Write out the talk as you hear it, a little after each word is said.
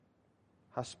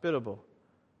hospitable.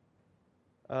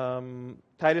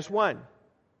 Titus 1,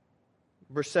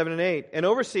 verse 7 and 8. An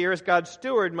overseer as God's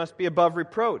steward must be above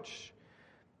reproach.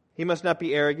 He must not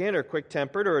be arrogant or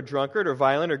quick-tempered or a drunkard or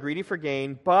violent or greedy for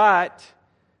gain, but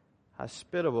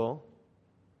hospitable,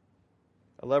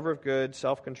 a lover of good,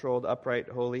 self-controlled, upright,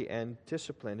 holy, and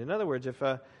disciplined. In other words, if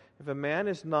a man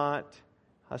is not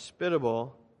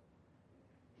hospitable,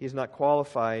 he is not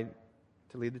qualified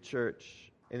to lead the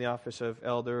church in the office of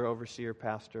elder, overseer,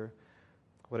 pastor,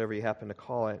 whatever you happen to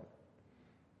call it.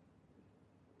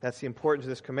 That's the importance of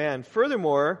this command.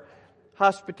 Furthermore,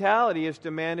 hospitality is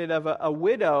demanded of a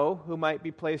widow who might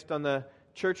be placed on the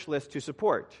church list to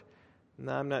support.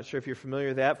 Now, I'm not sure if you're familiar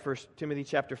with that. 1 Timothy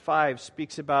chapter 5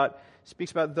 speaks about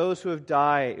those who have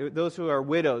died, those who are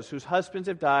widows, whose husbands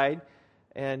have died,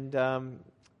 and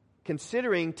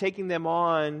considering taking them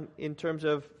on in terms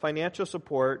of financial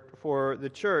support for the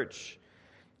church.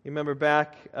 You remember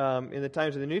back in the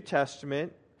times of the New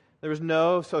Testament, there was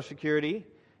no Social Security,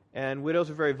 and widows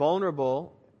were very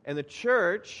vulnerable, and the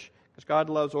church, because God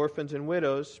loves orphans and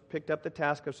widows, picked up the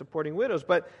task of supporting widows,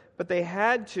 but they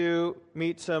had to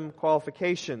meet some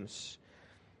qualifications.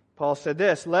 Paul said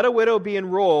this, "Let a widow be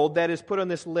enrolled, that is put on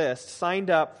this list, signed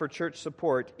up for church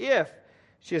support, if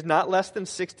she is not less than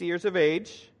 60 years of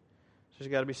age," so she's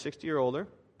got to be 60 or older,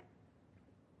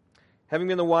 "having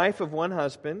been the wife of one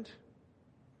husband,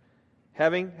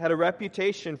 having had a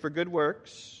reputation for good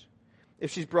works,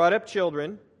 if she's brought up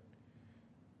children,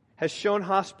 has shown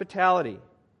hospitality,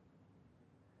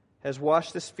 has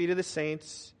washed the feet of the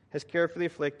saints, has cared for the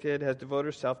afflicted, has devoted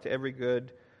herself to every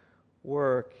good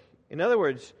work." In other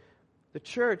words, the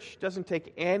church doesn't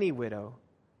take any widow.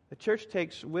 The church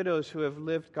takes widows who have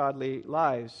lived godly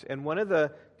lives. And one of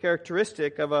the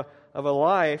characteristic of a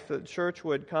life that the church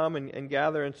would come and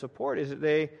gather and support is that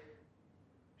they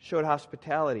showed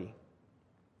hospitality.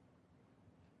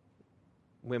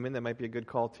 Women, that might be a good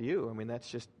call to you. I mean, that's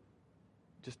just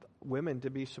women to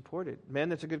be supported. Men,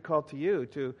 that's a good call to you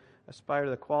to aspire to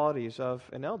the qualities of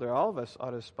an elder. All of us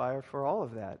ought to aspire for all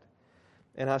of that.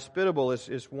 And hospitable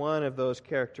is one of those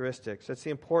characteristics. That's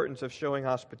the importance of showing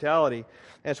hospitality.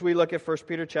 As we look at 1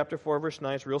 Peter chapter 4, verse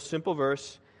 9, it's a real simple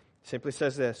verse. It simply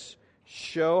says this,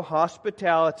 "Show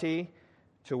hospitality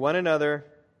to one another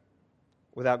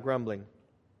without grumbling."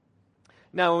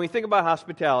 Now, when we think about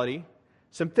hospitality,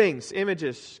 some things,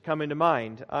 images come into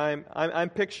mind. I'm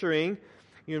picturing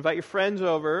you invite your friends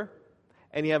over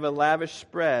and you have a lavish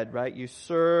spread, right? You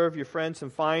serve your friends some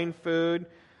fine food,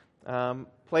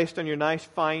 placed on your nice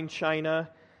fine china.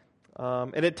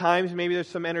 And at times maybe there's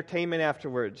some entertainment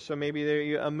afterwards. So maybe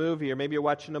there's a movie, or maybe you're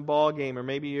watching a ball game, or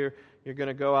maybe you're going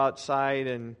to go outside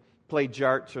and play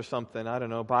jarts or something. I don't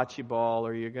know, bocce ball,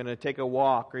 or you're going to take a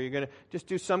walk, or you're going to just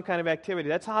do some kind of activity.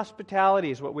 That's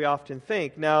hospitality is what we often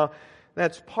think. Now,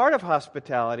 that's part of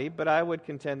hospitality, but I would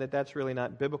contend that that's really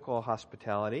not biblical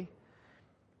hospitality.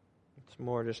 It's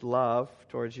more just love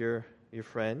towards your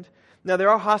friend. Now, there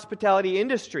are hospitality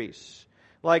industries,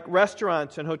 like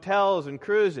restaurants and hotels and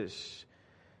cruises.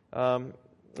 And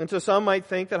so some might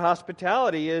think that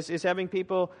hospitality is having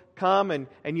people come and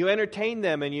you entertain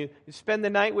them and you spend the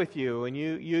night with you, and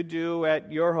you do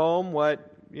at your home what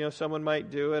someone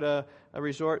might do at a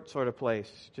resort sort of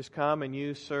place. Just come and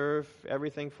you serve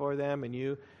everything for them and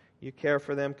you care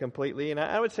for them completely. And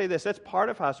I would say this, that's part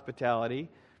of hospitality.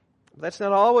 But that's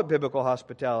not all what biblical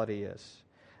hospitality is.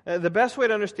 The best way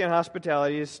to understand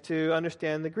hospitality is to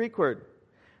understand the Greek word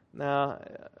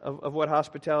of what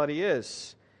hospitality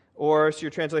is. Or, so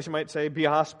your translation might say, be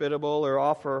hospitable or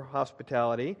offer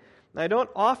hospitality. Now, I don't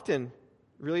often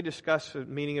really discuss the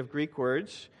meaning of Greek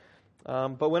words,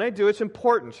 but when I do, it's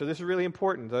important. So this is really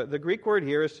important. The Greek word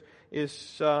here is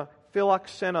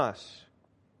philoxenos,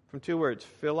 from two words,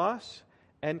 philos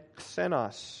and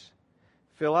xenos.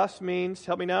 Philos means,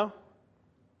 help me now,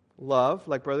 love,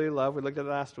 like brotherly love. We looked at it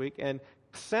last week. And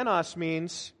xenos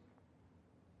means,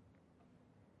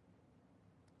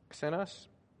 xenos?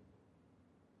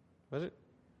 What is it?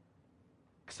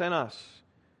 Xenos.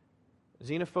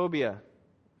 Xenophobia.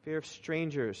 Fear of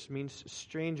strangers means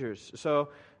strangers. So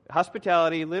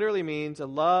hospitality literally means a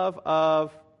love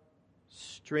of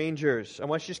strangers. I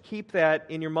want you to just keep that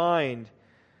in your mind.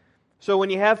 So when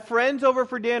you have friends over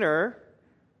for dinner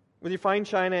with your fine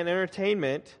china and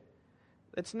entertainment,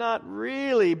 that's not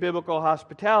really biblical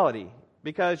hospitality,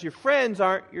 because your friends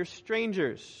aren't your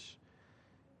strangers.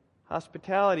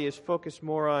 Hospitality is focused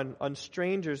more on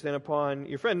strangers than upon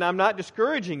your friend. Now, I'm not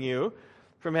discouraging you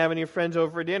from having your friends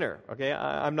over for dinner. Okay,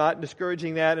 I'm not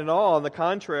discouraging that at all. On the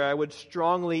contrary, I would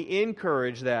strongly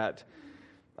encourage that.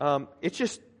 It's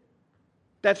just,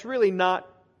 that's really not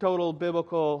total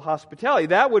biblical hospitality.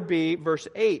 That would be verse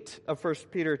 8 of 1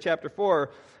 Peter chapter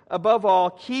 4. Above all,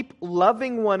 keep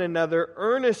loving one another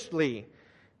earnestly,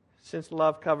 since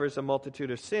love covers a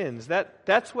multitude of sins.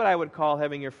 That's what I would call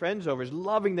having your friends over, is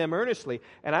loving them earnestly.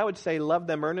 And I would say love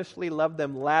them earnestly, love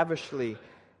them lavishly,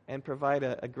 and provide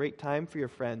a great time for your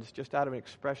friends just out of an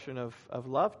expression of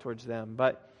love towards them.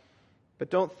 But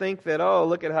don't think that, oh,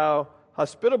 look at how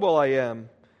hospitable I am,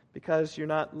 because you're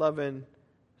not loving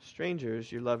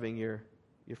strangers, you're loving your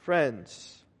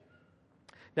friends.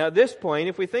 Now at this point,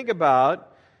 if we think about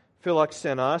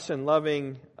philoxenos and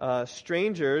loving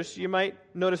strangers, you might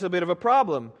notice a bit of a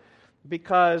problem,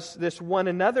 because this one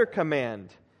another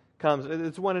command comes.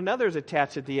 It's one another is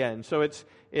attached at the end. So it's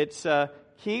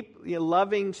keep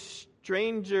loving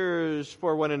strangers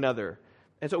for one another.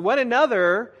 And so one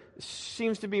another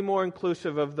seems to be more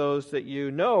inclusive of those that you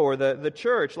know, or the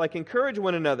church, like encourage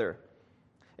one another.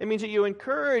 It means that you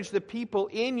encourage the people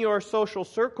in your social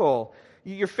circle,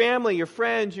 your family, your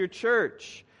friends, your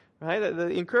church. Right? The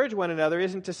encourage one another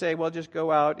isn't to say, well, just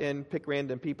go out and pick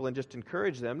random people and just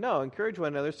encourage them. No, encourage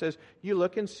one another says you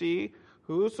look and see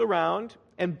who's around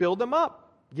and build them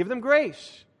up. Give them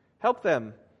grace. Help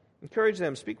them. Encourage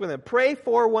them. Speak with them. Pray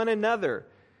for one another.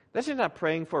 That's just not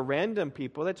praying for random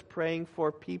people. That's praying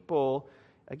for people,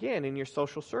 again, in your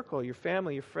social circle, your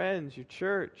family, your friends, your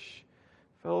church,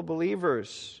 fellow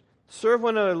believers. Serve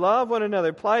one another, love one another.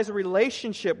 It applies a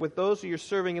relationship with those who you're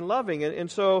serving and loving.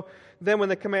 And so then when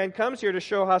the command comes here to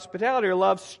show hospitality or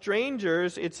love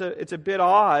strangers, it's a bit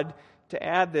odd to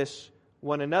add this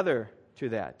one another to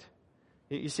that.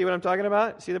 You see what I'm talking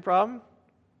about? See the problem?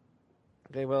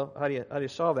 Okay, well, how do you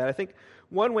solve that? I think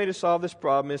one way to solve this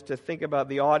problem is to think about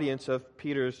the audience of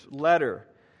Peter's letter.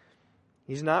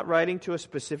 He's not writing to a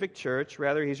specific church.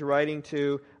 Rather, he's writing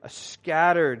to a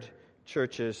scattered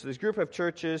churches. This group of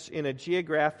churches in a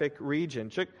geographic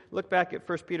region. Look back at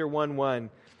 1 Peter 1:1.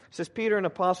 It says, Peter, an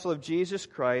apostle of Jesus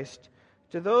Christ,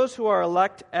 to those who are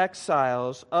elect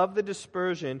exiles of the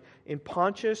dispersion in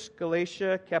Pontus,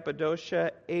 Galatia,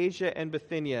 Cappadocia, Asia, and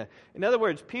Bithynia. In other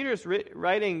words, Peter's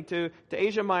writing to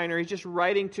Asia Minor. He's just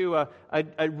writing to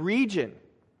a region.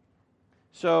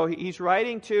 So he's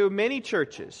writing to many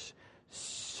churches,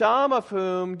 some of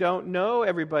whom don't know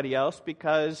everybody else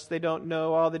because they don't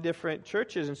know all the different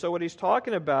churches. And so what he's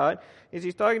talking about is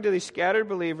he's talking to these scattered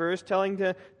believers, telling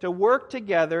to work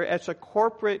together as a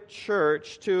corporate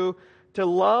church to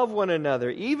love one another,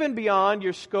 even beyond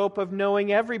your scope of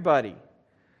knowing everybody.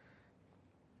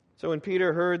 So when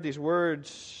Peter heard these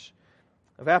words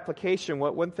of application,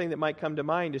 one thing that might come to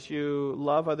mind is you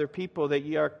love other people that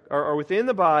you are within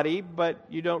the body, but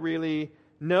you don't really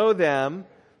know them.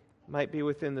 Might be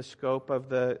within the scope of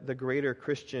the greater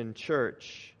Christian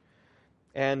church.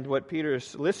 And what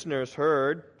Peter's listeners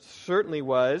heard certainly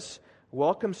was,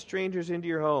 welcome strangers into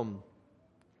your home.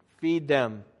 Feed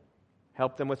them.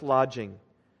 Help them with lodging.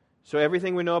 So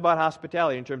everything we know about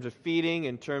hospitality in terms of feeding,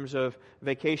 in terms of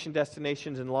vacation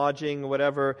destinations and lodging,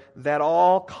 whatever, that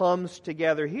all comes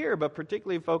together here, but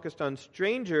particularly focused on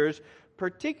strangers,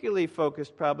 particularly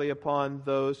focused probably upon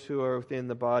those who are within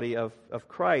the body of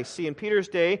Christ. See, in Peter's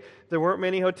day, there weren't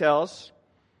many hotels,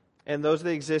 and those that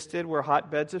existed were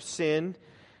hotbeds of sin.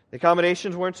 The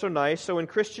accommodations weren't so nice, so when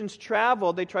Christians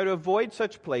traveled, they tried to avoid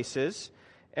such places,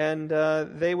 and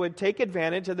they would take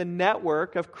advantage of the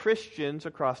network of Christians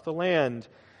across the land.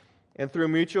 And through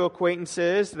mutual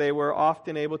acquaintances, they were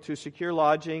often able to secure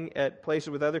lodging at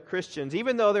places with other Christians,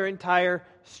 even though they're entire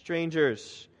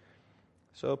strangers.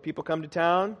 So people come to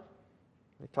town,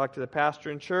 they talk to the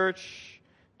pastor in church,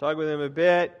 talk with them a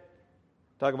bit,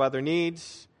 talk about their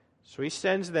needs. So he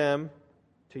sends them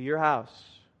to your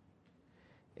house.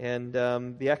 And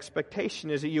the expectation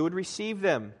is that you would receive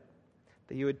them,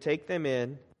 that you would take them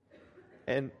in.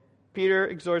 And Peter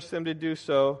exhorts them to do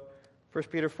so, 1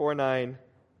 Peter 4:9,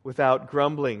 without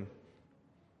grumbling.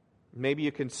 Maybe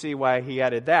you can see why he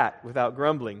added that, without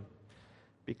grumbling.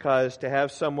 Because to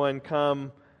have someone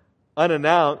come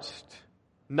unannounced,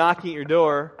 knocking at your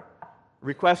door,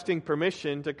 requesting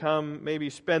permission to come maybe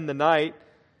spend the night,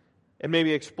 and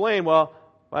maybe explain, well,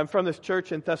 I'm from this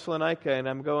church in Thessalonica, and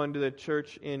I'm going to the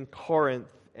church in Corinth,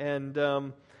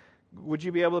 and would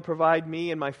you be able to provide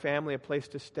me and my family a place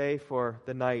to stay for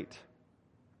the night?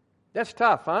 That's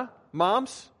tough, huh?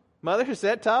 Moms? Mothers, is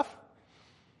that tough?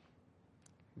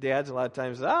 Dads, a lot of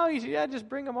times, just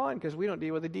bring them on, because we don't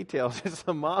deal with the details. It's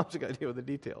the moms who got to deal with the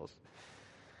details.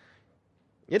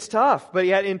 It's tough, but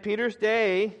yet in Peter's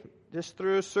day, just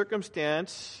through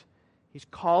circumstance, he's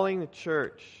calling the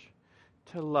church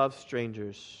to love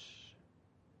strangers.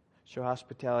 Show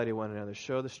hospitality to one another.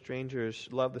 Show the strangers,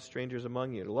 love the strangers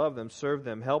among you. Love them, serve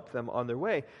them, help them on their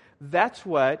way. That's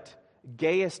what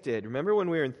Gaius did. Remember when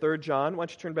we were in 3 John? Why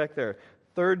don't you turn back there?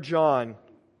 3 John.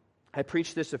 I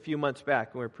preached this a few months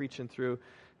back when we were preaching through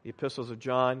the epistles of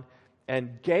John.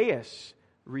 And Gaius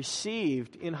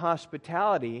received in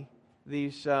hospitality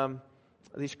these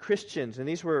Christians. And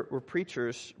these were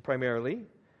preachers primarily.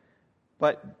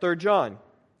 But 3 John,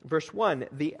 verse 1.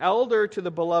 The elder to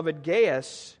the beloved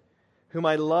Gaius, whom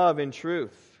I love in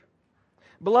truth.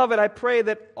 Beloved, I pray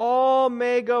that all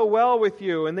may go well with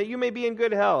you, and that you may be in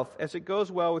good health, as it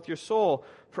goes well with your soul.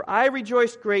 For I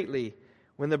rejoiced greatly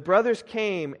when the brothers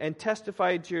came and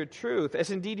testified to your truth,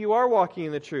 as indeed you are walking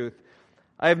in the truth.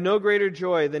 I have no greater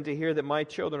joy than to hear that my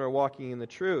children are walking in the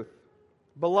truth.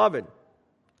 Beloved,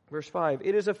 verse 5,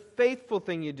 it is a faithful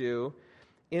thing you do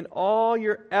in all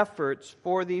your efforts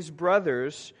for these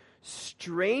brothers,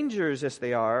 strangers as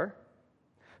they are,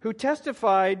 who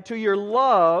testified to your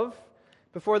love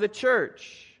before the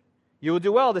church. You will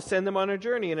do well to send them on a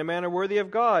journey in a manner worthy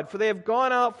of God, for they have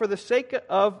gone out for the sake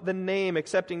of the name,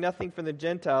 accepting nothing from the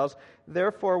Gentiles.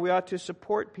 Therefore, we ought to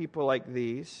support people like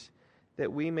these,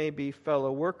 that we may be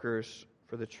fellow workers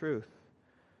for the truth.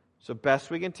 So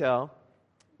best we can tell,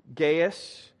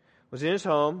 Gaius was in his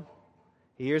home.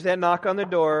 He hears that knock on the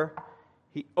door.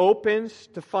 He opens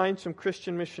to find some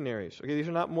Christian missionaries. Okay, these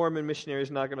are not Mormon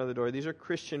missionaries knocking on the door. These are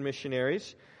Christian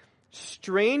missionaries.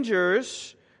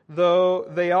 Strangers, though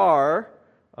they are,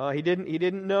 he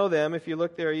didn't know them. If you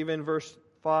look there, even verse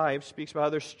 5 speaks about how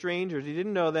they're strangers. He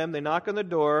didn't know them. They knock on the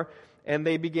door, and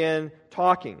they begin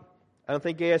talking. I don't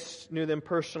think Gaius knew them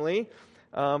personally.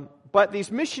 But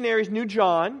these missionaries knew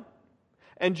John,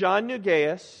 and John knew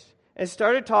Gaius, and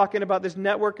started talking about this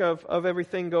network of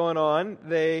everything going on.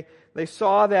 They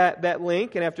saw that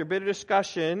link, and after a bit of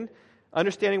discussion,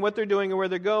 understanding what they're doing and where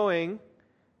they're going,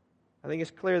 I think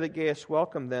it's clear that Gaius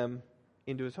welcomed them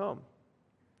into his home.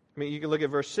 I mean, you can look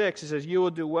at verse 6. It says, you will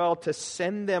do well to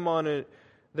send them on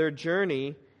their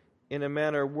journey in a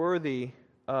manner worthy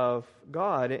of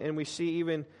God. And we see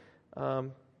even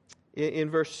in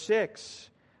verse 6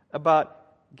 about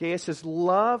Gaius'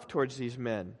 love towards these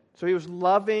men. So he was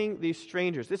loving these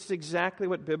strangers. This is exactly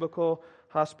what biblical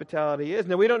hospitality is.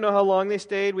 Now, we don't know how long they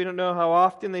stayed. We don't know how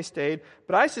often they stayed.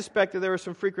 But I suspect that there were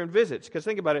some frequent visits. Because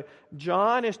think about it.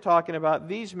 John is talking about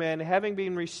these men having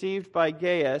been received by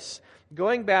Gaius,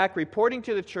 going back, reporting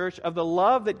to the church of the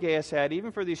love that Gaius had,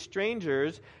 even for these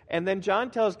strangers. And then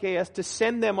John tells Gaius to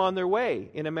send them on their way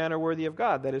in a manner worthy of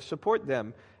God, that is, support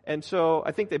them. And so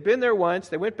I think they've been there once.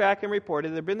 They went back and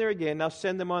reported. They've been there again. Now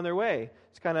send them on their way.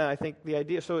 It's kind of, I think, the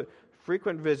idea. So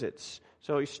frequent visits.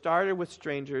 So he started with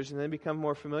strangers and then become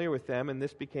more familiar with them, and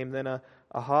this became then a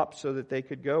hop so that they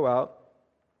could go out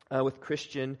with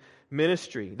Christian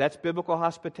ministry. That's biblical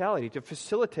hospitality, to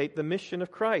facilitate the mission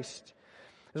of Christ.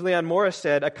 As Leon Morris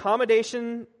said,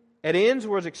 accommodation at inns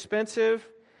was expensive,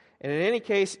 and in any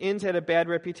case, inns had a bad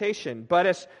reputation. But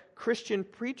as Christian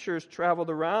preachers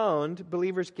traveled around,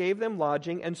 believers gave them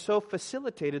lodging and so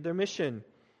facilitated their mission.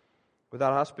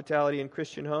 Without hospitality in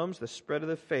Christian homes, the spread of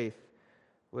the faith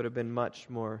would have been much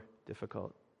more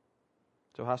difficult.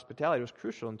 So hospitality was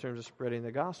crucial in terms of spreading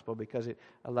the gospel because it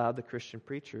allowed the Christian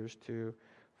preachers to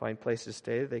find places to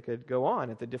stay that they could go on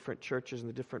at the different churches and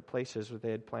the different places that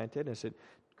they had planted as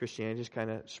Christianity just kind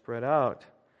of spread out.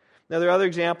 Now there are other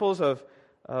examples of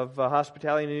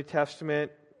hospitality in the New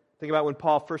Testament. Think about when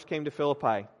Paul first came to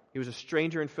Philippi. He was a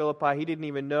stranger in Philippi. He didn't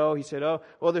even know. He said, oh,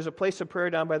 well, there's a place of prayer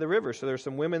down by the river. So there were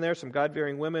some women there, some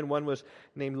God-fearing women. One was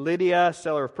named Lydia,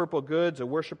 seller of purple goods, a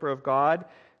worshiper of God.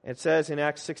 It says in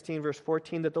Acts 16, verse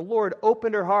 14, that the Lord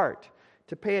opened her heart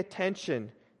to pay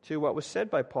attention to what was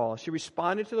said by Paul. She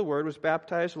responded to the word, was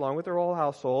baptized along with her whole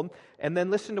household, and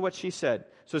then listened to what she said.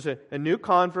 So it's a new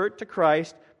convert to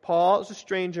Christ. Paul is a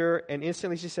stranger, and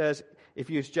instantly she says, if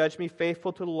you judge me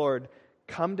faithful to the Lord,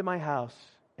 come to my house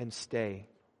and stay.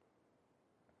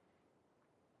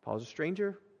 Paul's a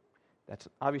stranger. That's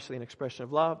obviously an expression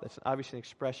of love. That's obviously an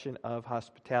expression of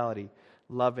hospitality,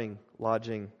 loving,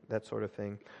 lodging, that sort of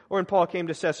thing. Or when Paul came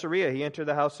to Caesarea, he entered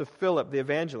the house of Philip, the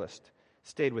evangelist,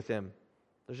 stayed with him.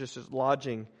 There's just this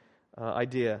lodging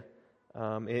idea.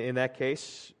 In that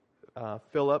case,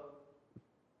 Philip,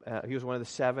 he was one of the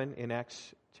 7 in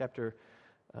Acts chapter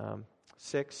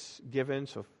 6 given,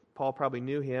 so Paul probably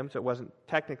knew him, so it wasn't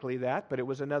technically that, but it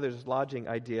was another lodging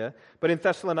idea. But in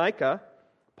Thessalonica,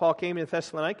 Paul came to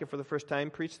Thessalonica for the first time,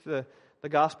 preached the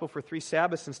gospel for 3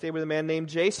 Sabbaths, and stayed with a man named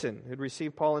Jason, who'd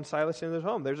received Paul and Silas into his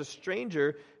home. There's a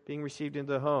stranger being received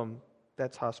into the home.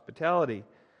 That's hospitality.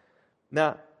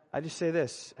 Now, I just say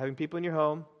this. Having people in your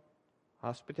home,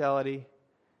 hospitality,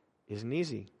 isn't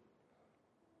easy.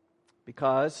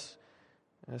 Because,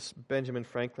 as Benjamin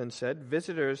Franklin said,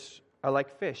 visitors are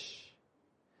like fish.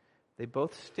 They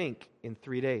both stink in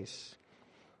 3 days.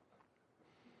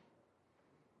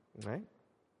 Right?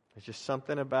 There's just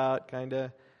something about kind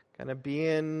of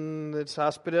being that's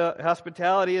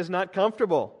hospitality is not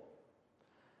comfortable.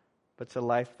 But it's a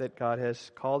life that God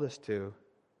has called us to.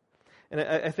 And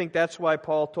I think that's why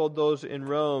Paul told those in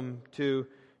Rome to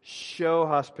show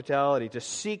hospitality, to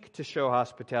seek to show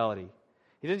hospitality.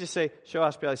 He didn't just say show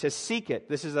hospitality, he says seek it.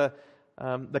 This is the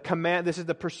command, this is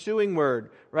the pursuing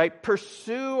word, right?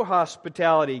 Pursue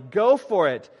hospitality. Go for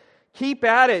it. Keep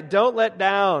at it. Don't let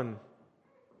down.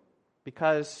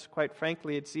 Because, quite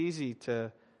frankly, it's easy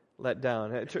to let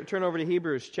down. Turn over to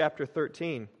Hebrews chapter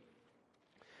 13.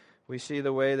 We see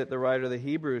the way that the writer of the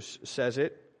Hebrews says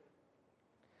it.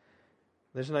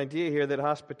 There's an idea here that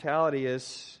hospitality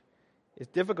is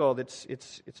difficult.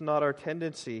 It's not our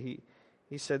tendency.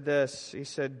 He said this. He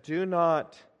said, "Do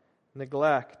not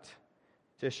neglect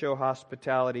to show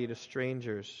hospitality to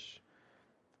strangers,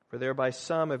 for thereby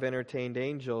some have entertained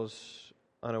angels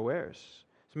unawares."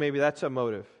 So maybe that's a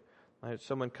motive. Right?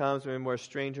 Someone comes, maybe we're a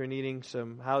stranger needing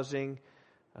some housing.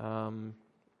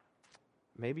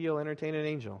 Maybe you'll entertain an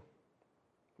angel,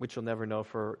 which you'll never know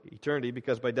for eternity,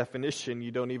 because by definition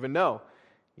you don't even know.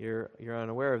 You're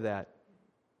unaware of that.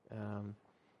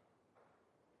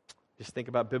 Just think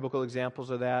about biblical examples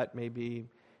of that. Maybe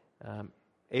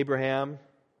Abraham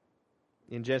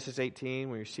in Genesis 18,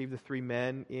 when he received the 3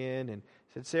 men in and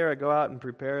said, "Sarah, go out and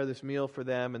prepare this meal for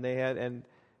them," and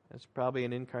that's probably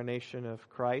an incarnation of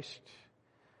Christ.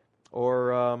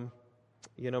 Or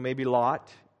maybe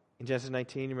Lot in Genesis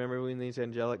 19. You remember when these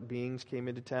angelic beings came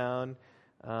into town?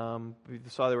 We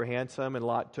saw they were handsome, and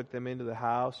Lot took them into the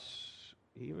house.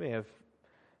 He may have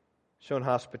shown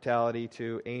hospitality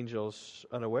to angels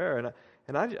unaware.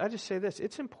 And I just say this,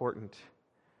 it's important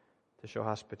to show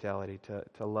hospitality,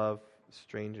 to love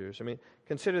strangers. I mean,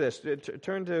 consider this.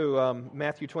 Turn to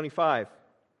Matthew 25.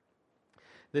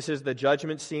 This is the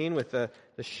judgment scene with the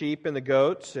sheep and the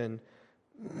goats, and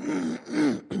in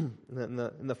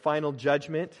the final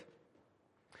judgment.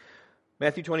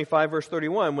 Matthew 25, verse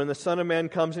 31, "When the Son of Man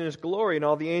comes in His glory and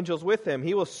all the angels with Him,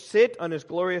 He will sit on His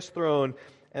glorious throne,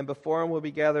 and before Him will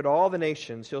be gathered all the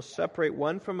nations. He'll separate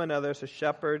one from another as a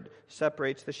shepherd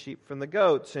separates the sheep from the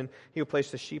goats. And He will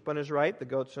place the sheep on His right, the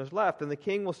goats on His left. And the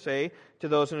King will say to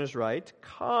those on His right,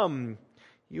 'Come,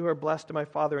 you are blessed of my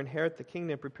Father, inherit the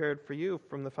kingdom prepared for you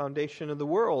from the foundation of the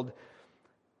world.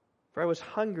 For I was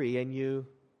hungry, and you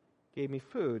gave me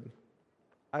food.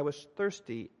 I was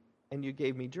thirsty, and you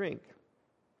gave me drink.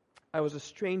 I was a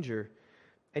stranger,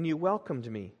 and you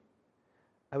welcomed me.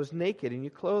 I was naked, and you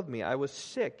clothed me. I was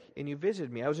sick, and you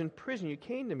visited me. I was in prison, you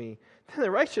came to me.' Then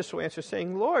the righteous will answer,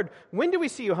 saying, 'Lord, when did we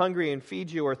see you hungry and feed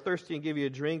you, or thirsty and give you a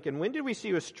drink? And when did we see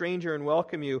you a stranger and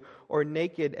welcome you, or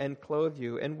naked and clothe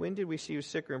you? And when did we see you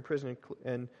sick or in prison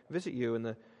and visit you?' And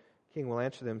the King will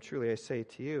answer them, 'Truly I say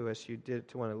to you, as you did it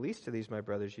to one of the least of these, my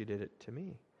brothers, you did it to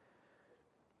me.'"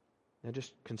 Now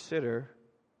just consider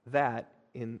that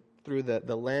through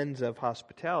the lens of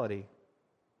hospitality,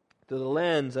 through the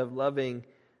lens of loving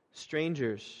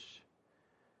strangers,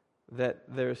 that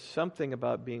there's something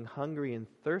about being hungry and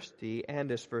thirsty,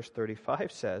 and as verse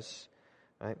 35 says,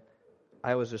 right,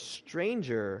 "I was a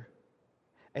stranger,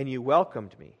 and you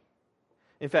welcomed me."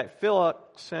 In fact,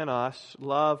 philoxenos,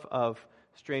 love of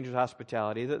strangers'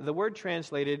 hospitality, the word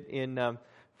translated in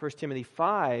 1 Timothy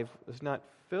 5 was not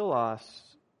philoxenos,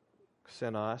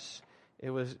 it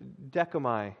was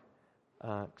dekomai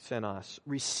xenos,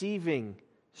 receiving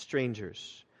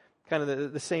strangers. Kind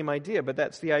of the same idea, but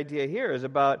that's the idea here, is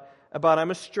about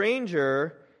I'm a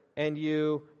stranger and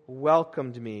you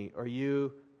welcomed me, or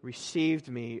you received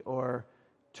me, or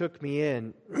took me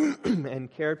in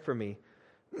and cared for me.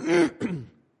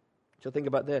 So think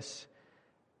about this.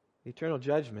 The eternal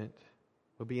judgment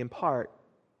will be in part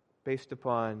based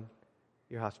upon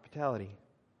your hospitality.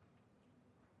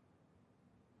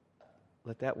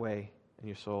 Let that weigh in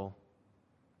your soul,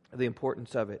 the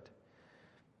importance of it.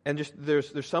 And just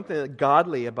there's something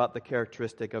godly about the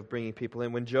characteristic of bringing people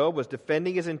in. When Job was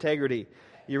defending his integrity,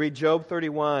 you read Job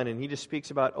 31, and he just speaks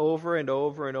about over and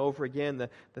over and over again the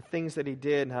things that he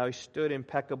did and how he stood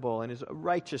impeccable and is a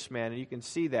righteous man, and you can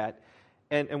see that.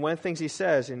 And one of the things he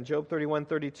says in Job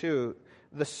 31:32,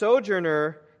 "The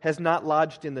sojourner has not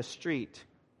lodged in the street.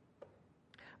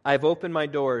 I've opened my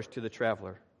doors to the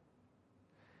traveler."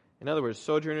 In other words,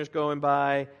 sojourners going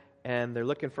by, and they're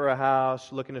looking for a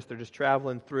house, looking as they're just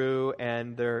traveling through,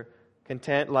 and they're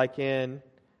content, like in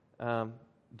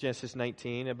Genesis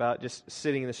 19, about just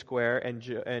sitting in the square, and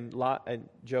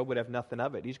Job would have nothing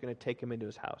of it. He's going to take him into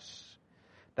his house.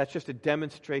 That's just a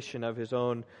demonstration of his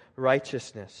own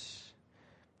righteousness.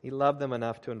 He loved them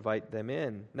enough to invite them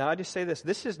in. Now, I just say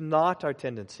this is not our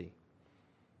tendency.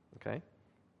 Okay?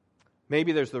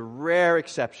 Maybe there's the rare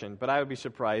exception, but I would be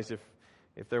surprised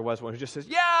if there was one who just says,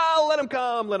 yeah, let him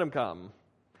come.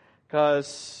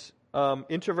 Because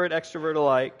introvert, extrovert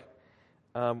alike,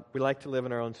 we like to live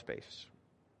in our own space.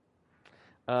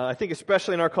 I think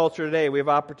especially in our culture today, we have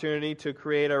opportunity to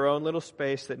create our own little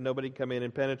space that nobody can come in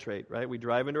and penetrate, right? We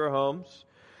drive into our homes,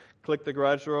 click the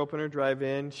garage door opener, drive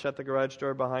in, shut the garage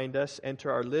door behind us,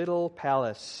 enter our little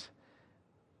palace,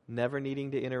 never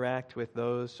needing to interact with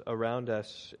those around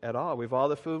us at all. We have all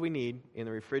the food we need in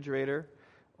the refrigerator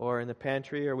or in the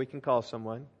pantry, or we can call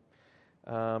someone,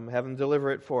 have them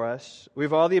deliver it for us. We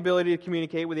have all the ability to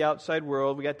communicate with the outside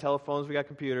world. We got telephones, we got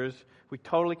computers. We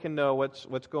totally can know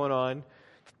what's going on.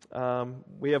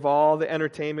 We have all the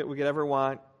entertainment we could ever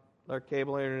want, our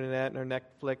cable internet, our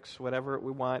Netflix, whatever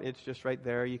we want. It's just right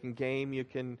there. You can game, you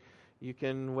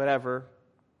can whatever.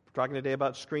 We're talking today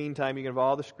about screen time. You can have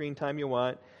all the screen time you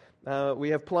want. We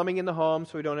have plumbing in the home,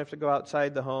 so we don't have to go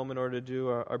outside the home in order to do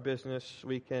our business.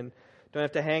 We don't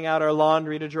have to hang out our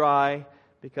laundry to dry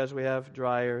because we have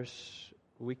dryers.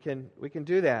 We can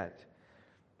do that.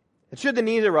 And should the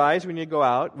need arise, we need to go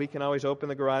out, we can always open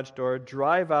the garage door,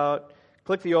 drive out,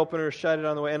 click the opener, shut it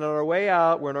on the way. And on our way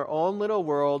out, we're in our own little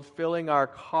world, filling our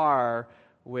car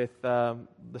with the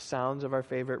sounds of our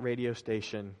favorite radio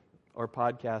station or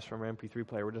podcast from our MP3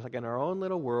 player. We're just like in our own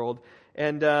little world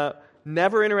and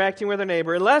never interacting with our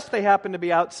neighbor. Unless they happen to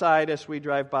be outside as we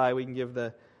drive by, we can give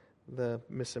the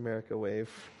Miss America wave.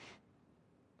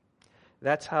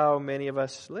 That's how many of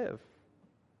us live.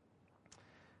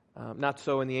 Not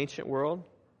so in the ancient world.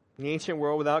 In the ancient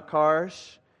world, without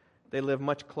cars, they lived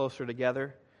much closer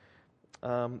together.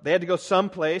 They had to go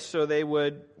someplace, so they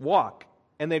would walk.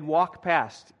 And they'd walk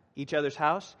past each other's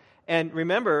house. And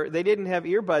remember, they didn't have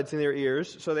earbuds in their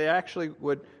ears, so they actually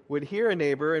would hear a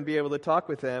neighbor and be able to talk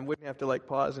with them. Wouldn't have to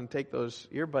pause and take those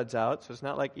earbuds out. So it's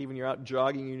not like even you're out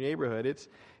jogging in your neighborhood.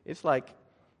 It's like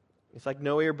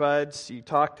no earbuds. You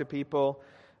talk to people.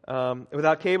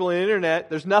 Without cable and internet,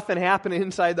 there's nothing happening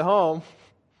inside the home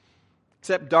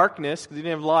except darkness, because they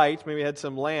didn't have lights. Maybe they had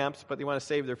some lamps, but they want to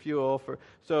save their fuel.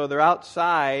 So they're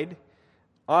outside,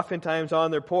 oftentimes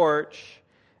on their porch,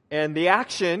 and the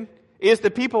action is the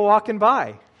people walking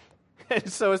by.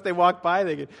 And so as they walk by,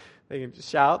 they can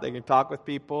shout, they can talk with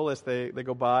people as they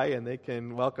go by, and they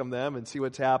can welcome them and see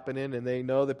what's happening, and they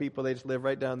know the people. They just live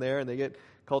right down there, and they get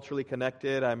culturally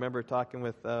connected. I remember talking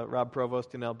with Rob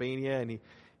Provost in Albania, and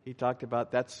he talked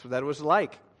about that it was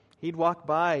like. He'd walk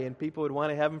by, and people would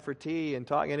want to have him for tea and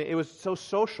talk, and it was so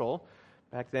social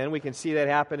back then. We can see that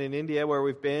happen in India where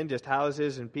we've been, just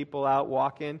houses and people out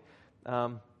walking.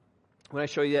 When I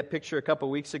showed you that picture a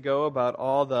couple weeks ago about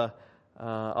all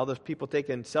those people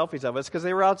taking selfies of us, because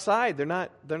they were outside. They're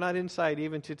not inside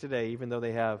even to today, even though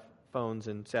they have phones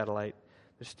and satellite.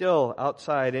 They're still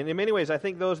outside. And in many ways, I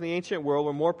think those in the ancient world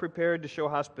were more prepared to show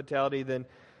hospitality than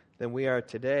we are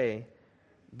today,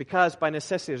 because by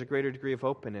necessity there's a greater degree of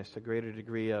openness, a greater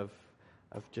degree of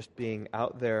just being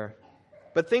out there.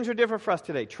 But things are different for us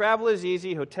today. Travel is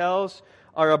easy. Hotels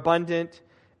are abundant.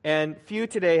 And few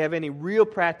today have any real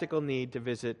practical need to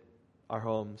visit our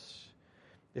homes.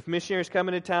 If missionaries come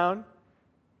into town,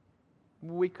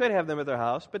 we could have them at their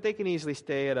house, but they can easily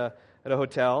stay at a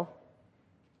hotel.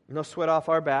 No sweat off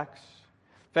our backs.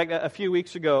 In fact, a few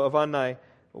weeks ago, Yvonne and I,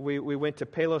 we went to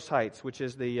Palos Heights, which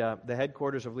is the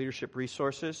headquarters of Leadership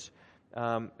Resources.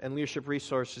 And Leadership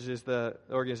Resources is the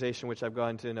organization which I've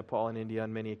gone to Nepal and India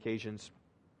on many occasions.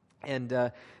 And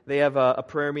they have a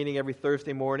prayer meeting every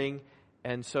Thursday morning.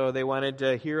 And so they wanted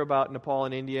to hear about Nepal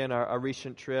and India and our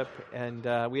recent trip. And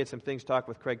we had some things to talk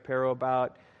with Craig Perrow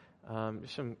about,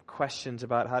 some questions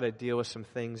about how to deal with some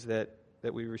things that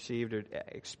we received or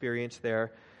experienced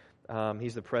there.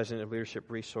 He's the president of Leadership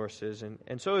Resources.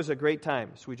 And so it was a great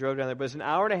time. So we drove down there. But it's an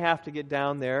hour and a half to get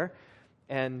down there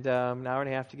and an hour and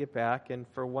a half to get back. And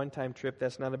for a one-time trip,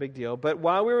 that's not a big deal. But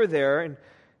while we were there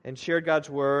and shared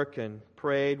God's work and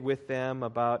prayed with them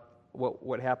about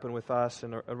what happened with us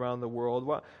and around the world.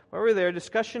 While we were there,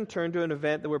 discussion turned to an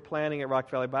event that we're planning at Rock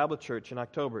Valley Bible Church in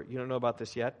October. You don't know about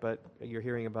this yet, but you're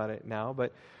hearing about it now.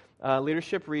 But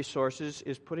Leadership Resources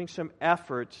is putting some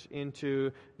efforts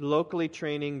into locally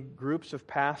training groups of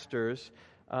pastors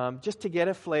just to get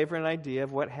a flavor and idea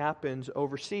of what happens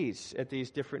overseas at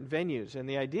these different venues. And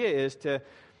the idea is to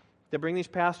bring these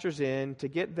pastors in, to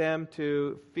get them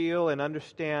to feel and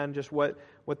understand just what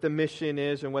the mission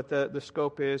is and what the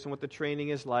scope is and what the training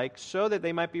is like, so that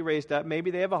they might be raised up.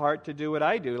 Maybe they have a heart to do what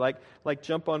I do, like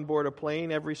jump on board a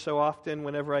plane every so often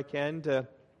whenever I can to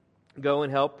go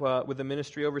and help with the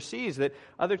ministry overseas, that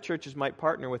other churches might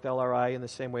partner with LRI in the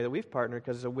same way that we've partnered,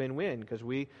 because it's a win-win, because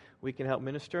we can help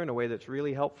minister in a way that's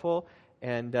really helpful,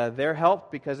 and they're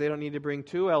helped because they don't need to bring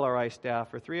 2 LRI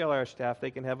staff or 3 LRI staff.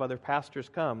 They can have other pastors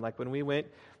come. Like when we went,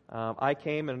 I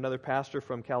came and another pastor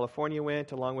from California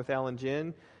went along with Alan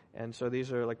Jin, and so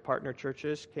these are like partner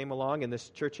churches came along, and this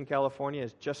church in California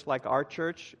is just like our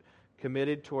church,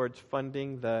 committed towards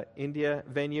funding the India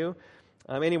venue.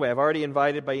 Anyway, I've already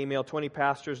invited by email 20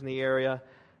 pastors in the area.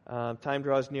 Time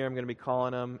draws near, I'm going to be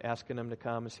calling them, asking them to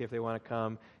come and see if they want to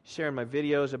come. Sharing my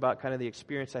videos about kind of the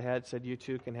experience I had. Said you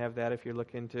too can have that if you're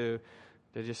looking to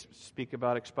just speak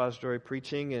about expository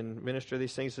preaching and minister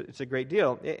these things. It's a great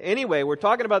deal. Anyway, we're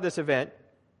talking about this event.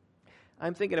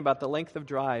 I'm thinking about the length of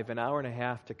drive, an hour and a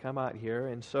half to come out here.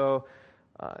 And so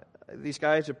these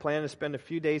guys are planning to spend a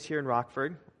few days here in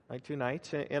Rockford. Like 2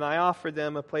 nights, and I offered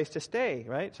them a place to stay,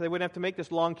 right? So they wouldn't have to make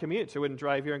this long commute, so they wouldn't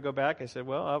drive here and go back. I said,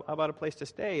 well, how about a place to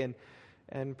stay?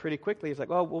 And pretty quickly, he's like,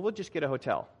 well, we'll just get a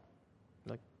hotel.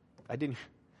 Like,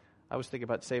 I was thinking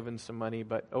about saving some money,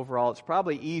 but overall, it's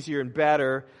probably easier and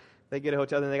better. They get a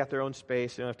hotel, then they got their own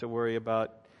space. They don't have to worry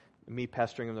about me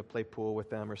pestering them to play pool with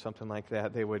them or something like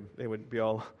that. They would be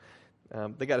all,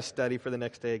 they got to study for the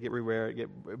next day,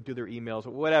 do their emails,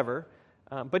 whatever.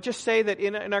 But just say that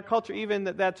in our culture, even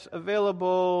that's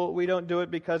available, we don't do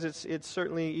it because it's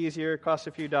certainly easier, it costs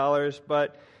a few dollars,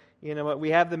 but you know what, we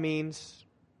have the means,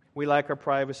 we like our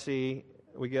privacy,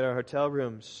 we get our hotel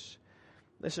rooms.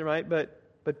 Listen, right,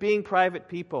 but being private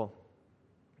people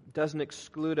doesn't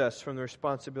exclude us from the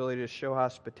responsibility to show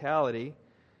hospitality.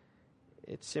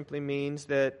 It simply means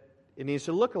that it needs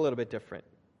to look a little bit different.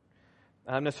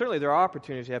 Now, certainly there are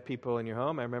opportunities to have people in your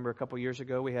home. I remember a couple years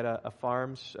ago we had a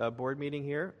farms board meeting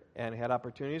here and had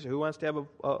opportunities. Who wants to have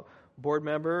a board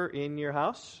member in your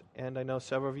house? And I know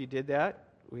several of you did that.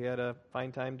 We had a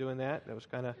fine time doing that. That was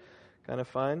kind of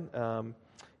fun.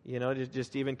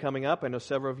 Just even coming up, I know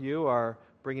several of you are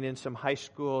bringing in some high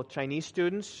school Chinese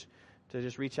students to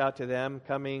just reach out to them.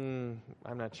 Coming,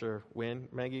 I'm not sure when.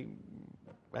 Maggie,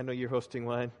 I know you're hosting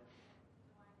one.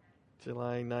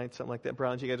 July 9th, something like that.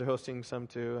 Browns, you guys are hosting some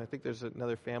too. I think there's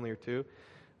another family or two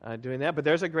doing that. But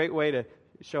there's a great way to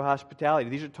show hospitality.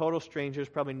 These are total strangers,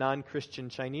 probably non-Christian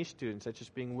Chinese students. That's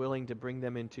just being willing to bring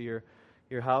them into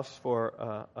your house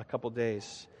for a couple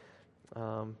days.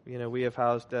 We have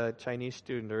housed a Chinese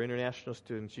student or international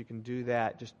students. You can do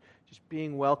that. Just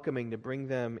being welcoming to bring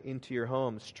them into your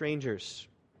home. Strangers.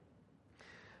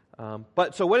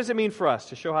 So what does it mean for us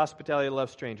to show hospitality to love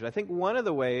strangers? I think one of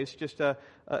the ways, just a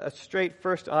straight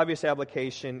first obvious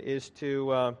application, is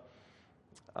to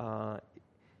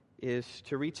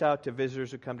reach out to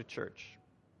visitors who come to church.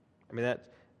 I mean,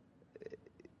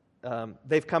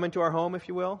 they've come into our home, if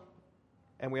you will,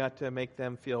 and we ought to make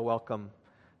them feel welcome.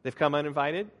 They've come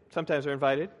uninvited. Sometimes they're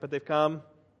invited, but they've come.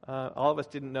 All of us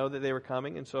didn't know that they were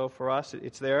coming, and so for us,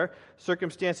 it's there.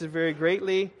 Circumstances vary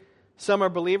greatly. Some are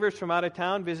believers from out of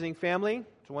town visiting family.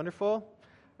 It's wonderful.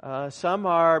 Some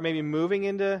are maybe moving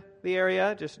into the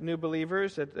area, just new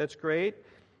believers. That's great.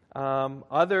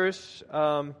 Others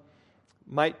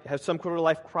might have some sort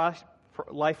of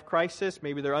life crisis.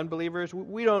 Maybe they're unbelievers.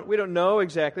 We don't know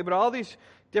exactly, but all these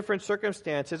different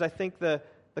circumstances, I think the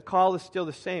call is still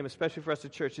the same, especially for us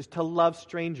at church, is to love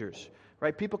strangers.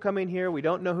 Right? People come in here, we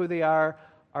don't know who they are.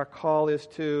 Our call is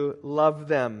to love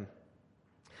them.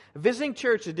 Visiting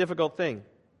church is a difficult thing.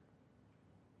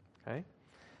 Okay?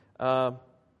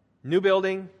 New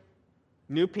building,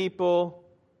 new people,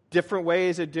 different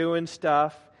ways of doing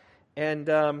stuff.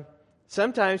 And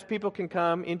sometimes people can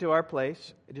come into our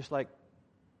place just like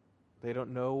they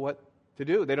don't know what to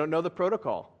do. They don't know the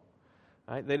protocol.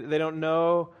 Right? They don't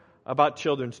know about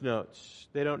children's notes.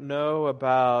 They don't know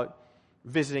about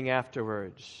visiting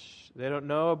afterwards. They don't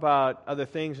know about other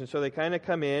things. And so they kind of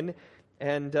come in.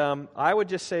 And I would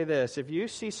just say this. If you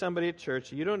see somebody at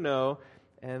church you don't know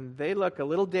and they look a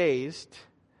little dazed,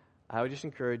 I would just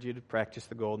encourage you to practice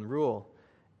the golden rule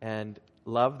and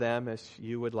love them as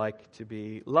you would like to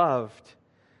be loved.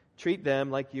 Treat them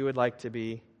like you would like to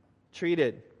be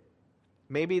treated.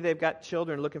 Maybe they've got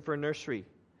children looking for a nursery.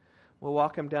 We'll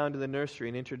walk them down to the nursery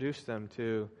and introduce them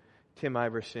to Tim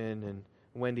Iverson and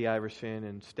Wendy Iverson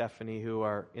and Stephanie, who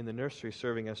are in the nursery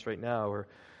serving us right now. Or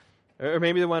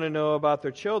maybe they want to know about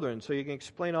their children, so you can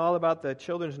explain all about the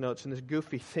children's notes and this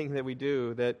goofy thing that we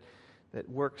do that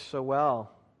works so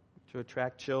well to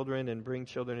attract children and bring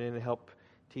children in and help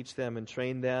teach them and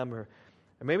train them. Or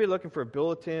maybe looking for a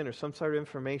bulletin or some sort of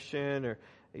information, or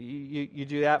you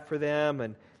do that for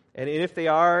them. And if they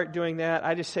are doing that,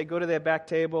 I just say go to that back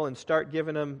table and start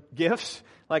giving them gifts.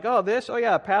 Like,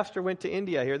 a pastor went to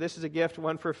India here. This is a gift,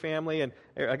 one for family, and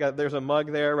there's a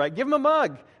mug there, right? Give them a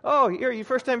mug. Oh, here, you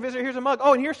first time visitor, here's a mug.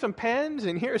 Oh, and here's some pens,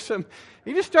 and here's some.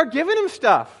 You just start giving them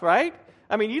stuff, right?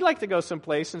 I mean, you'd like to go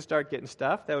someplace and start getting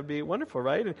stuff. That would be wonderful,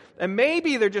 right? And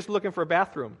maybe they're just looking for a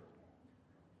bathroom.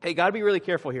 Hey, got to be really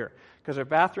careful here, because our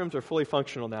bathrooms are fully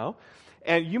functional now.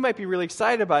 And you might be really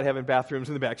excited about having bathrooms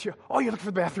in the back. So you look for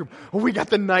the bathroom. Oh, we got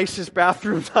the nicest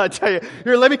bathrooms, I'll tell you.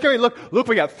 Here, let me come in. Look,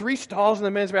 we got 3 stalls in the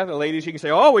men's bathroom. Ladies, you can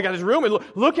say, oh, we got this room, and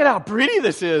look at how pretty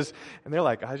this is. And they're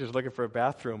like, I was just looking for a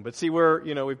bathroom. But see,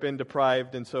 we've been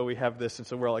deprived, and so we have this, and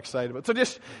so we're all excited about it. So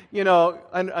just,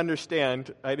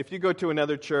 understand, right? If you go to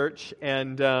another church,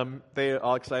 and they're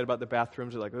all excited about the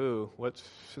bathrooms, they're like, ooh, what's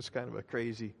this kind of a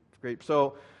crazy, great.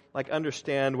 So,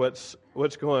 understand what's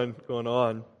going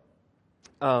on.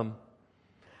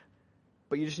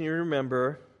 But you just need to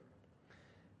remember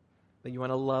that you want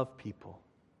to love people.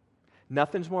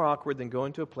 Nothing's more awkward than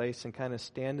going to a place and kind of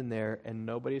standing there and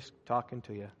nobody's talking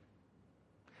to you.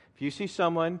 If you see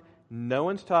someone, no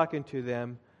one's talking to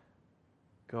them,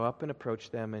 go up and approach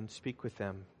them and speak with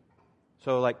them.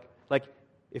 So like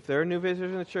if there are new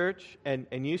visitors in the church and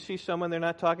you see someone they're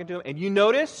not talking to them, and you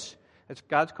notice, it's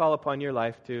God's call upon your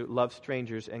life to love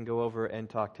strangers and go over and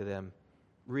talk to them.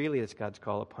 Really, it's God's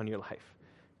call upon your life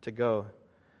to go.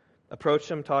 Approach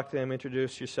them, talk to them,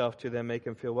 introduce yourself to them, make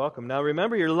them feel welcome. Now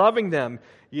remember, you're loving them.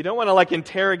 You don't want to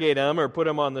interrogate them or put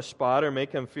them on the spot or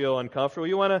make them feel uncomfortable.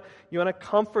 You want to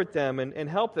comfort them and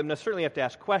help them. Now certainly you have to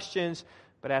ask questions,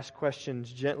 but ask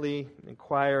questions gently,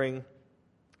 inquiring.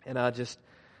 And I'll just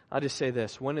say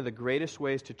this. One of the greatest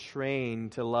ways to train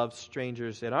to love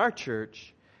strangers at our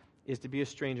church is to be a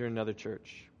stranger in another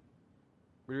church.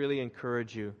 We really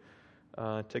encourage you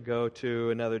to go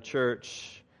to another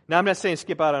church. Now, I'm not saying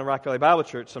skip out on Rock Valley Bible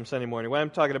Church some Sunday morning. What I'm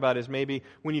talking about is maybe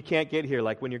when you can't get here,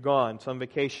 like when you're gone, some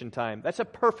vacation time. That's a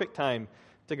perfect time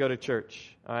to go to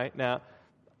church. All right? Now,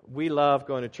 we love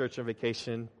going to church on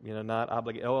vacation, not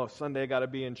obligated. Oh, Sunday I got to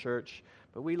be in church.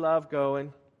 But we love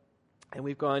going, and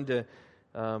we've gone to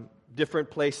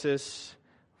different places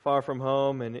far from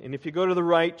home. And if you go to the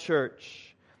right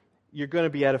church, you're going to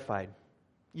be edified.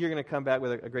 You're going to come back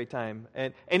with a great time.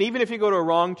 And even if you go to a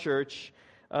wrong church,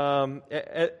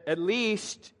 at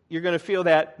least you're going to feel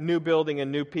that new building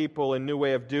and new people and new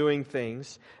way of doing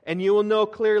things. And you will know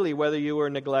clearly whether you were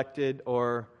neglected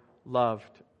or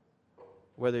loved,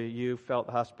 whether you felt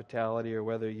hospitality or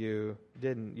whether you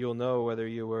didn't. You'll know whether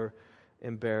you were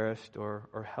embarrassed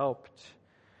or helped.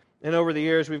 And over the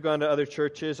years, we've gone to other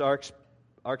churches. Our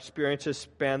experiences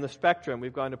span the spectrum.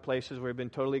 We've gone to places where we've been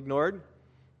totally ignored,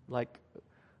 like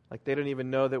they don't even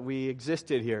know that we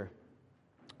existed here.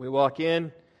 We walk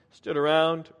in, stood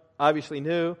around, obviously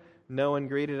knew, no one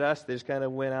greeted us. They just kind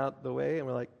of went out the way, and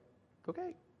we're like,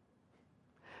 okay.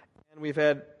 And we've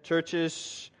had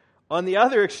churches on the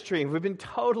other extreme. We've been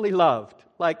totally loved.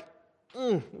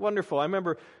 Wonderful. I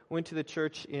remember we went to the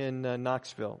church in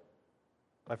Knoxville.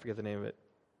 I forget the name of it.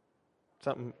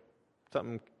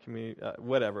 Something community,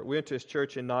 whatever. We went to this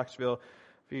church in Knoxville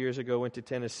a few years ago, went to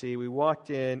Tennessee. We walked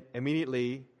in,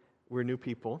 immediately we're new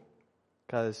people,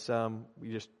 because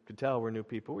we just could tell we're new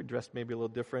people. We dressed maybe a little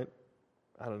different.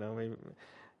 I don't know. Maybe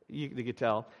you could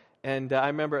tell. And I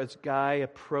remember this guy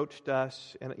approached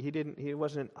us, and he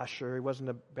wasn't an usher, he wasn't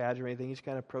a badge or anything. He just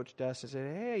kind of approached us and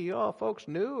said, hey, you all folks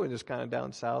new? And just kind of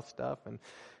down south stuff, and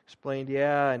explained,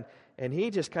 and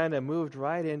he just kind of moved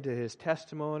right into his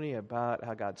testimony about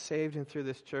how God saved him through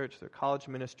this church, through college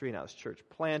ministry, and how this church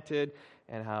planted,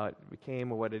 and how it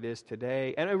became what it is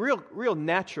today. And a real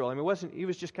natural. I mean, he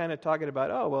was just kind of talking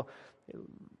about,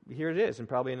 here it is, and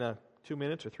probably in 2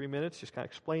 minutes or 3 minutes, just kind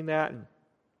of explain that.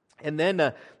 And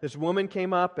then this woman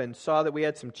came up and saw that we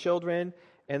had some children,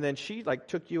 and then she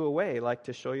took you away,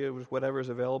 to show you whatever's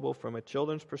available from a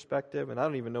children's perspective. And I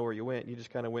don't even know where you went. You just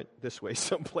kind of went this way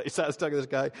someplace. I was talking to this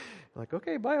guy,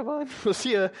 okay, bye, Yvonne. We'll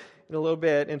see you in a little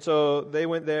bit. And so they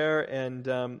went there,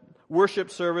 and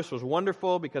worship service was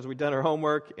wonderful because we'd done our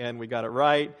homework and we got it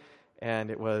right, and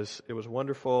it was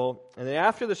wonderful. And then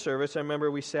after the service, I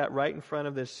remember we sat right in front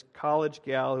of this college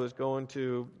gal who was going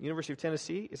to University of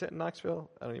Tennessee. Is that in Knoxville?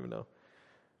 I don't even know.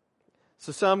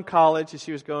 So some college that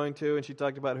she was going to, and she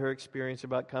talked about her experience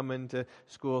about coming to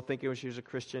school thinking she was a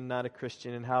Christian, not a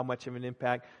Christian, and how much of an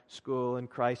impact school and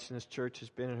Christ and His church has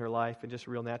been in her life in just a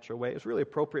real natural way. It was really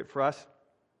appropriate for us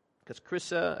because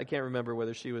Krista, I can't remember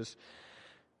whether she was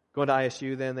going to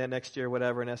ISU then that next year or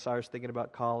whatever, and SR was thinking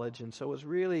about college, and so it was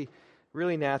really,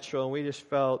 really natural, and we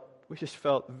just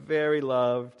felt very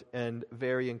loved and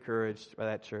very encouraged by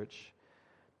that church.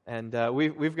 And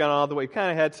we've gone all the way. We've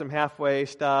kind of had some halfway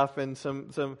stuff and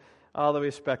some all the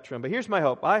way spectrum. But here's my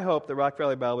hope. I hope the Rock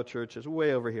Valley Bible Church is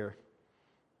way over here.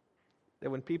 That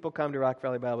when people come to Rock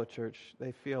Valley Bible Church,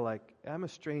 they feel like, I'm a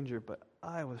stranger, but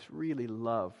I was really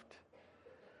loved.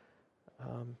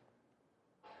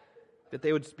 That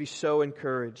they would be so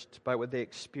encouraged by what they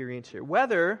experience here.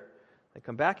 Whether they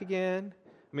come back again.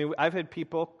 I mean, I've had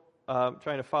people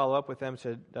trying to follow up with them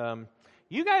said,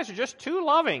 you guys are just too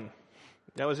loving.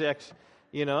 That was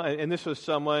and this was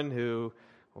someone who,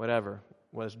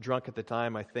 was drunk at the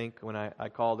time, I think, when I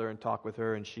called her and talked with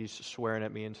her, and she's swearing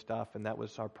at me and stuff, and that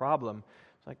was our problem.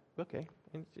 It's like, okay.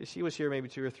 And she was here maybe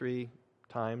 2 or 3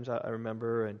 times, I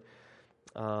remember,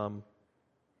 and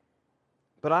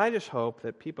but I just hope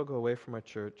that people go away from our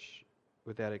church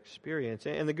with that experience.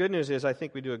 And the good news is I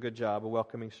think we do a good job of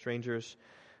welcoming strangers.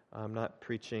 I'm not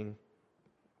preaching,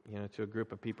 to a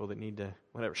group of people that need to,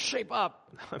 shape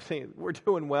up. I'm saying we're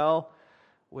doing well.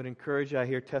 Would encourage you. I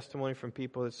hear testimony from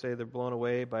people that say they're blown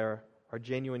away by our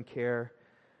genuine care.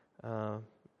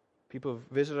 People who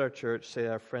visit our church say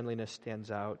our friendliness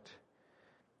stands out.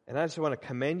 And I just want to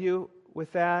commend you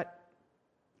with that.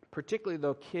 Particularly,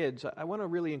 though, kids, I want to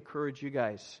really encourage you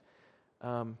guys.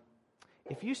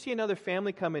 If you see another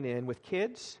family coming in with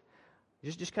kids,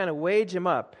 just kind of wage them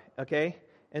up, okay?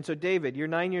 And so, David, you're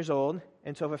 9 years old,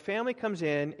 and so if a family comes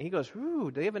in, and he goes,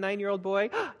 ooh, do they have a 9-year-old boy?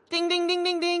 Ding, ding, ding,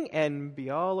 ding, ding, and be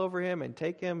all over him and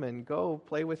take him and go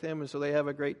play with him, and so they have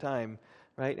a great time,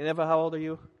 right? And Eva, how old are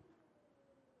you?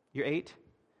 You're 8?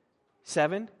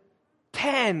 7?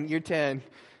 10! You're 10.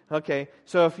 Okay,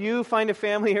 so if you find a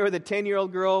family here with a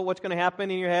 10-year-old girl, what's going to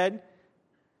happen in your head?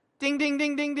 Ding, ding,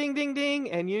 ding, ding, ding, ding, ding,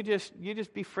 and you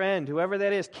just befriend whoever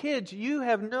that is. Kids, you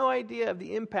have no idea of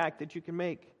the impact that you can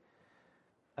make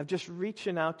of just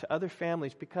reaching out to other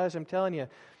families, because I'm telling you,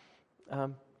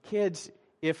 kids,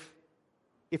 if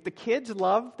the kids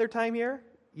love their time here,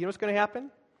 you know what's going to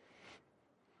happen?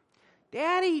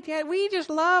 Dad, we just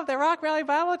love the Rock Valley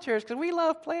Bible Church because we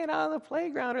love playing out on the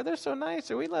playground, or they're so nice,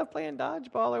 or we love playing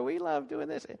dodgeball, or we love doing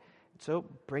this. So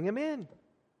bring them in,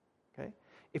 okay?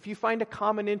 If you find a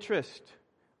common interest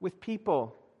with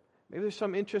people, maybe there's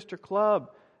some interest or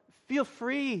club, feel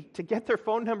free to get their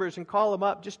phone numbers and call them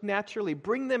up just naturally.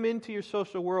 Bring them into your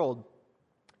social world.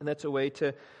 And that's a way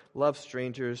to love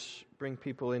strangers, bring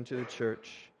people into the church.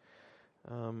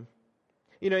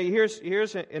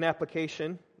 Here's an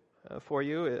application for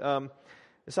you.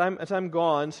 As I'm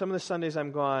gone, some of the Sundays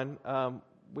I'm gone,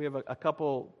 we have a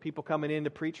couple people coming in to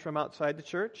preach from outside the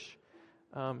church.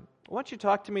 Why don't you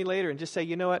talk to me later and just say,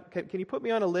 you know what, can you put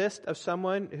me on a list of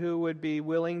someone who would be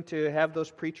willing to have those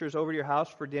preachers over to your house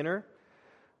for dinner?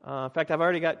 In fact, I've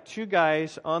already got 2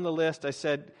 guys on the list. I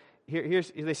said,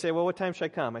 they say, well, what time should I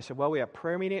come? I said, well, we have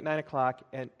prayer meeting at 9 o'clock,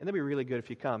 and it'll be really good if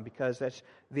you come, because that's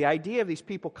the idea of these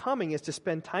people coming is to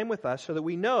spend time with us so that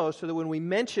we know, so that when we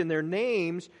mention their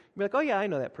names, you'll be like, oh yeah, I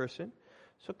know that person.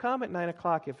 So come at 9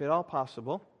 o'clock if at all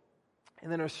possible.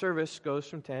 And then our service goes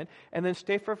from 10. And then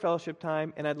stay for fellowship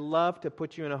time. And I'd love to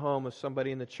put you in a home with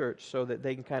somebody in the church so that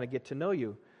they can kind of get to know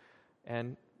you.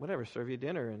 And serve you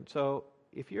dinner. And so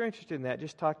if you're interested in that,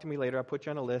 just talk to me later. I'll put you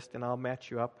on a list and I'll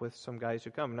match you up with some guys who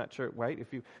come. I'm not sure, right?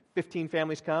 If 15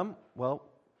 families come, well,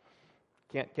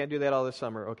 can't do that all this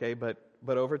summer, okay? But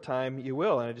over time you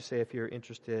will. And I just say if you're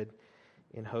interested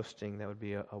in hosting, that would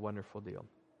be a wonderful deal.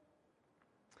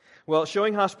 Well,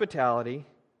 showing hospitality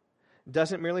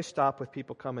doesn't merely stop with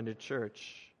people coming to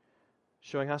church.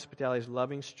 Showing hospitality is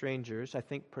loving strangers. I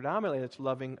think predominantly it's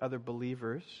loving other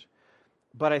believers.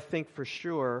 But I think for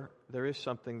sure there is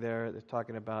something there that's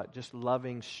talking about just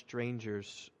loving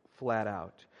strangers flat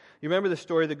out. You remember the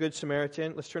story of the Good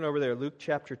Samaritan? Let's turn over there. Luke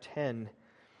chapter 10.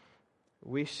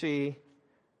 We see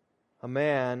a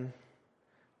man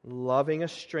loving a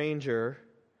stranger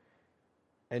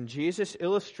and Jesus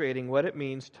illustrating what it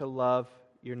means to love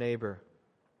your neighbor.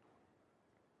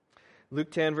 Luke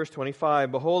 10, verse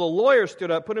 25, behold, a lawyer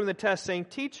stood up, put him to the test, saying,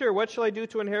 Teacher, what shall I do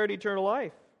to inherit eternal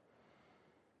life?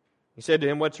 He said to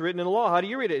him, what's written in the law? How do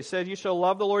you read it? It says, you shall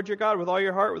love the Lord your God with all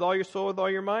your heart, with all your soul, with all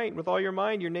your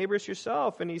mind, your neighbor as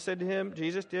yourself. And he said to him,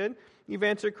 Jesus did, you've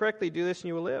answered correctly, do this and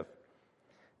you will live.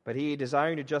 But he,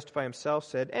 desiring to justify himself,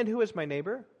 said, and who is my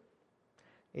neighbor?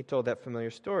 He told that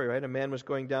familiar story, right? A man was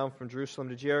going down from Jerusalem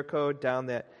to Jericho, down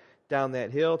that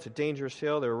hill. It's a dangerous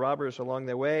hill. There were robbers along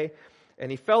their way. And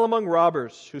he fell among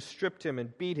robbers who stripped him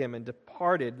and beat him and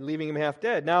departed, leaving him half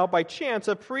dead. Now, by chance,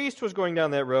 a priest was going down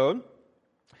that road.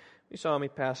 He saw him, he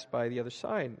passed by the other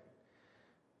side. The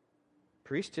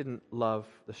priest didn't love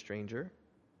the stranger.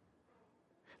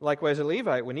 Likewise, a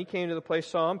Levite, when he came to the place,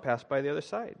 saw him, passed by the other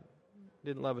side.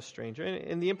 didn't love a stranger.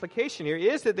 And the implication here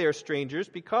is that they are strangers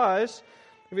because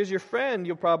if he's your friend,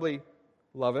 you'll probably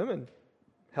love him and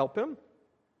help him.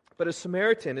 But a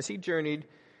Samaritan, as he journeyed,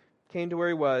 came to where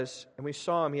he was, and we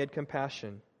saw him, he had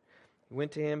compassion. He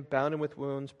went to him, bound him with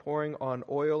wounds, pouring on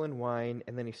oil and wine,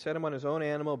 and then he set him on his own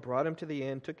animal, brought him to the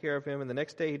inn, took care of him, and the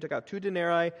next day he took out 2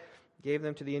 denarii, gave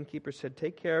them to the innkeeper, said,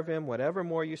 "Take care of him. Whatever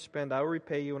more you spend, I will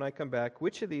repay you when I come back.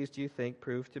 Which of these do you think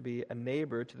proved to be a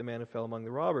neighbor to the man who fell among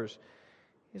the robbers?"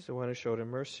 He's the one who showed him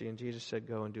mercy, and Jesus said,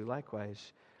 "Go and do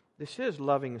likewise." This is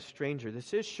loving a stranger.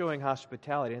 This is showing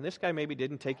hospitality. And this guy maybe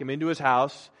didn't take him into his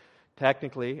house,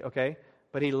 technically, okay?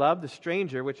 But he loved the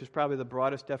stranger, which is probably the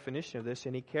broadest definition of this,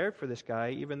 and he cared for this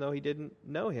guy even though he didn't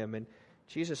know him. And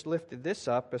Jesus lifted this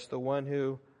up as the one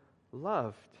who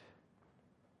loved.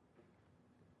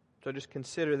 So just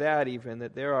consider that even,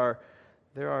 that there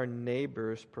are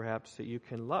neighbors perhaps that you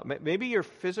can love. Maybe your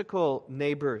physical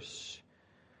neighbors.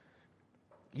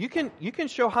 You can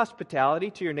show hospitality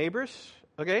to your neighbors,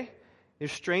 okay? They're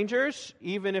strangers,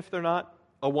 even if they're not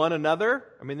a one another.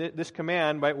 I mean, this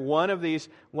command, right? One of these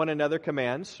one another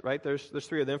commands, right? There's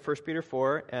 3 of them: 1 Peter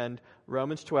 4 and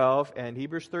Romans 12 and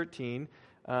Hebrews 13.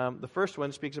 The first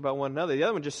one speaks about one another. The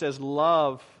other one just says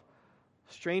love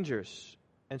strangers.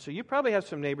 And so you probably have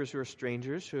some neighbors who are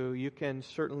strangers who you can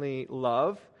certainly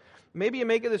love. Maybe you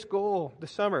make it this goal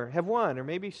this summer. Have one or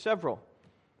maybe several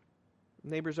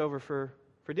neighbors over for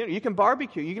dinner. You can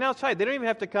barbecue. You can outside. They don't even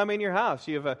have to come in your house.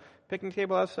 You have a picnic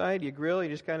table outside. You grill. You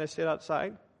just kind of sit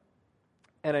outside.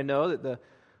 And I know that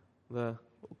the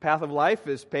path of life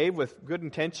is paved with good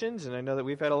intentions, and I know that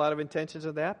we've had a lot of intentions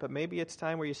of that, but maybe it's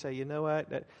time where you say, you know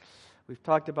what, we've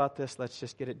talked about this, let's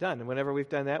just get it done. And whenever we've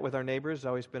done that with our neighbors, it's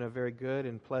always been a very good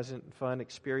and pleasant and fun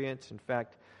experience. In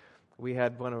fact, we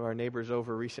had one of our neighbors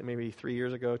over recently, maybe 2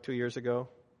 years ago,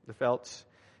 the Felts,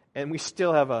 and we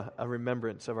still have a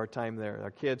remembrance of our time there.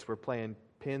 Our kids were playing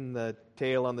pin the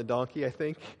tail on the donkey, I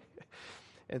think.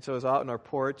 And so it was out on our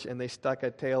porch, and they stuck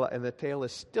a tail, and the tail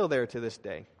is still there to this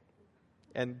day.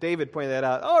 And David pointed that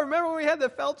out. Oh, remember when we had the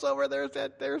Felts over? There's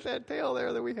that tail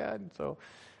there that we had. So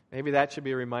maybe that should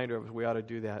be a reminder of us. We ought to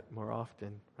do that more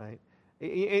often, right?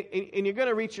 And you're going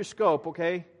to reach your scope,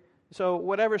 okay? So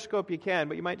whatever scope you can,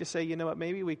 but you might just say, you know what,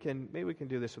 maybe we can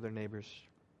do this with our neighbors.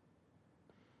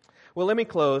 Well, let me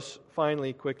close,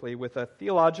 finally, quickly, with a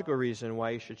theological reason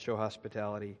why you should show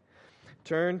hospitality.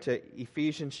 Turn to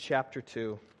Ephesians chapter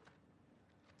 2.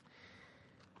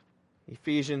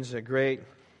 Ephesians is a great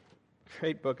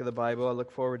book of the Bible. I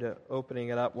look forward to opening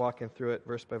it up, walking through it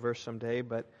verse by verse someday,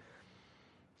 but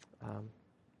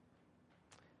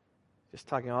just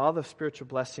talking all the spiritual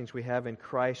blessings we have in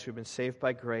Christ. We've been saved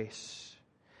by grace.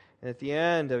 And at the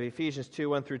end of Ephesians 2,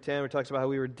 1 through 10, it talks about how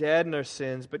we were dead in our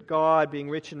sins, but God, being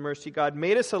rich in mercy, God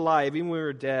made us alive even when we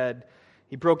were dead.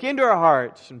 He broke into our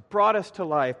hearts and brought us to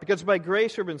life. Because by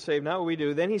grace we've been saved, not what we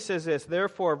do. Then he says this,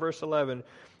 therefore, verse 11,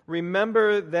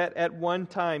 remember that at one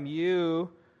time you,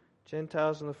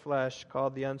 Gentiles in the flesh,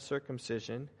 called the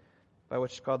uncircumcision, by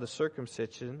which is called the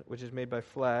circumcision, which is made by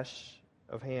flesh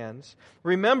of hands.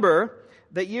 Remember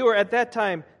that you were at that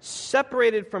time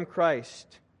separated from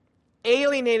Christ,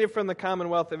 alienated from the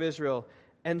commonwealth of Israel,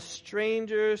 and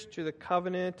strangers to the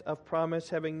covenant of promise,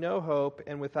 having no hope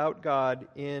and without God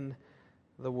in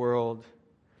the world.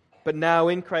 But now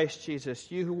in Christ Jesus,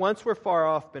 you who once were far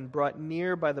off, been brought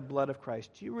near by the blood of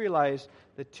Christ. Do you realize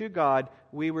that to God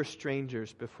we were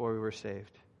strangers before we were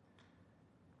saved?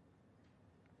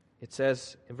 It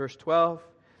says in verse 12,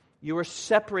 you were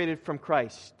separated from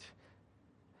Christ.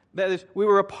 That is, we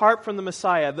were apart from the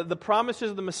Messiah. The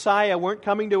promises of the Messiah weren't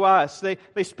coming to us.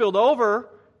 They spilled over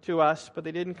to us, but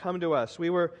they didn't come to us. We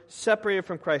were separated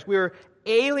from Christ. We were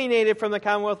alienated from the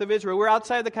commonwealth of Israel. We're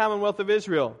outside the commonwealth of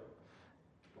Israel.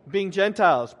 Being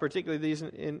Gentiles, particularly these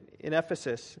in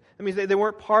Ephesus. That means they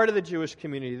weren't part of the Jewish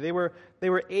community. They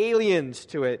were aliens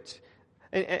to it.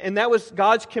 And that was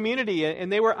God's community,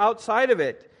 and they were outside of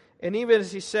it. And even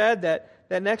as he said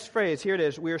that next phrase, here it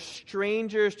is, we are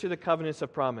strangers to the covenants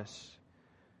of promise.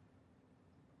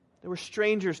 They were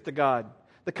strangers to God.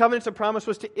 The covenants of promise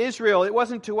was to Israel. It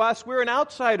wasn't to us. We're an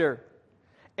outsider.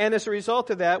 And as a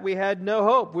result of that, we had no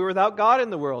hope. We were without God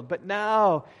in the world. But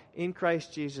now, in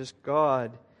Christ Jesus,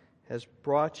 God has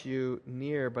brought you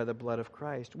near by the blood of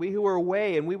Christ. We who were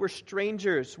away and we were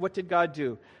strangers, what did God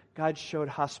do? God showed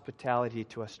hospitality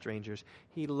to us strangers.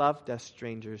 He loved us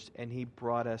strangers, and He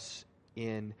brought us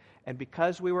in. And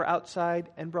because we were outside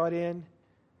and brought in,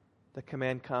 the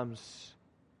command comes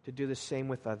to do the same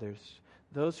with others.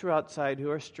 Those who are outside,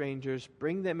 who are strangers,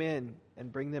 bring them in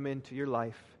and bring them into your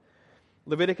life.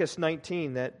 Leviticus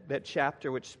 19, that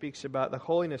chapter which speaks about the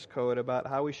holiness code, about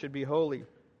how we should be holy.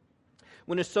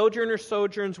 When a sojourner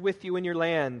sojourns with you in your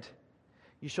land,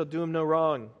 you shall do him no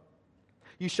wrong.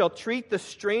 You shall treat the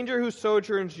stranger who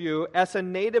sojourns you as a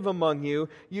native among you.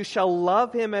 You shall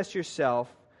love him as yourself,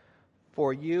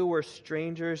 for you were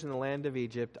strangers in the land of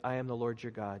Egypt. I am the Lord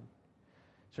your God.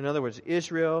 So in other words,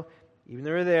 Israel, even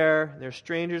though they're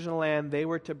strangers in the land, they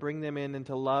were to bring them in and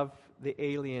to love the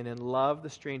alien and love the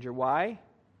stranger. Why?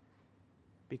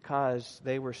 Because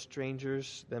they were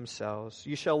strangers themselves.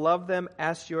 You shall love them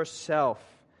as yourself,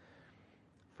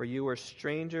 for you were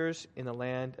strangers in the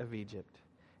land of Egypt.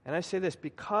 And I say this,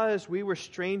 because we were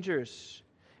strangers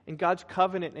in God's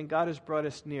covenant and God has brought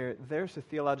us near, there's the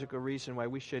theological reason why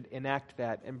we should enact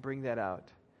that and bring that out.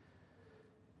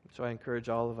 So I encourage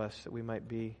all of us that we might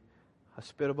be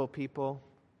hospitable people,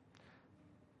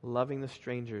 loving the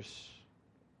strangers,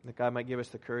 and that God might give us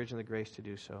the courage and the grace to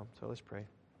do so. So let's pray.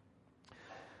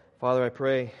 Father, I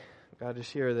pray, God,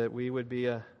 just here that we would be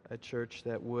a church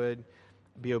that would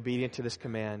be obedient to this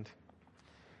command,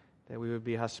 that we would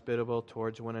be hospitable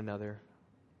towards one another.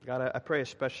 God, I pray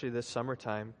especially this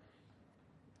summertime.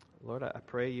 Lord, I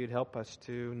pray you'd help us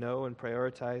to know and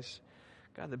prioritize.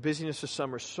 God, the busyness of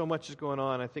summer, so much is going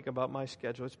on. I think about my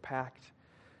schedule. It's packed.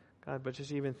 God, but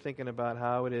just even thinking about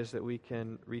how it is that we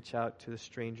can reach out to the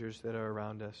strangers that are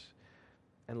around us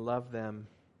and love them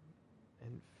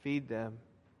and feed them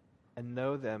and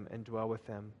know them and dwell with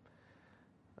them.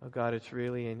 Oh God, it's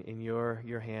really in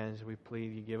your hands. We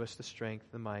plead you give us the strength,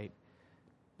 the might.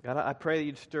 God, I pray that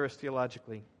you'd stir us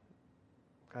theologically.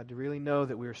 God, to really know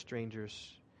that we are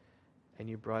strangers and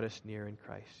you brought us near in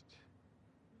Christ.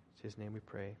 In his name we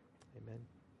pray. Amen.